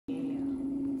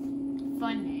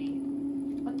funny.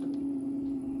 What the?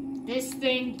 This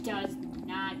thing does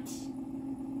not.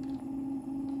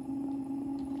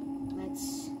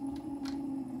 Let's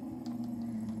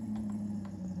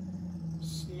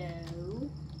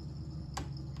slow.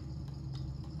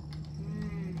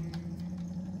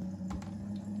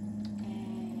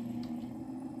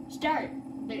 And start.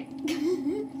 There.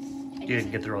 You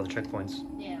didn't get through all the checkpoints.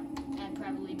 Yeah, I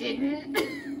probably didn't.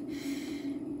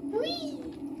 Whee!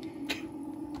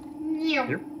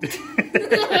 Here.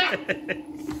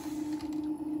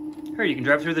 Hurry, you can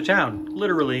drive through the town.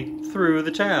 Literally, through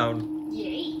the town.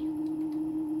 Yay.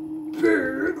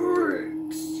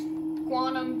 Bricks.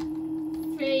 Quantum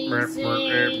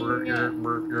phasing.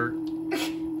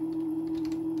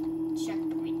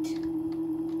 Checkpoint.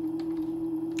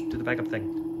 Do the backup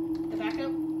thing. The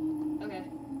backup? Okay.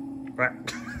 Right.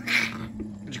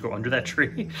 Did you go under that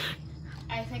tree?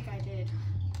 I think I did.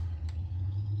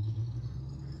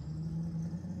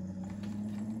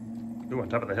 Ooh, on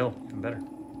top of the hill. Even better.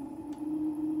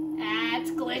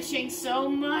 That's glitching so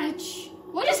much.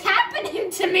 What is happening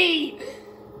to me?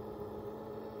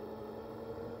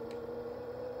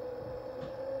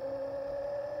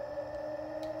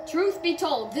 Truth be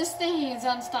told, this thing is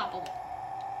unstoppable.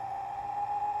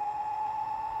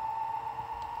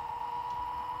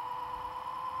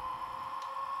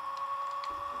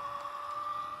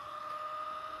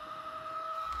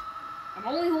 I'm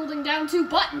only holding down 2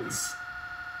 buttons.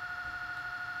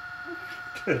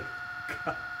 Good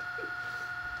God.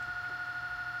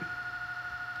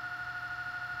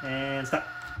 And stop.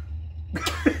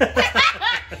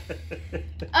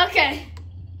 Okay.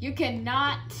 You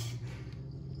cannot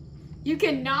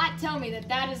tell me that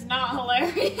that is not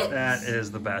hilarious. That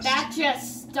is the best. That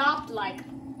just stopped like...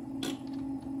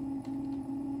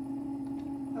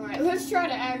 Alright, let's try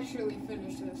to actually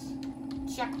finish this.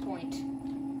 Checkpoint.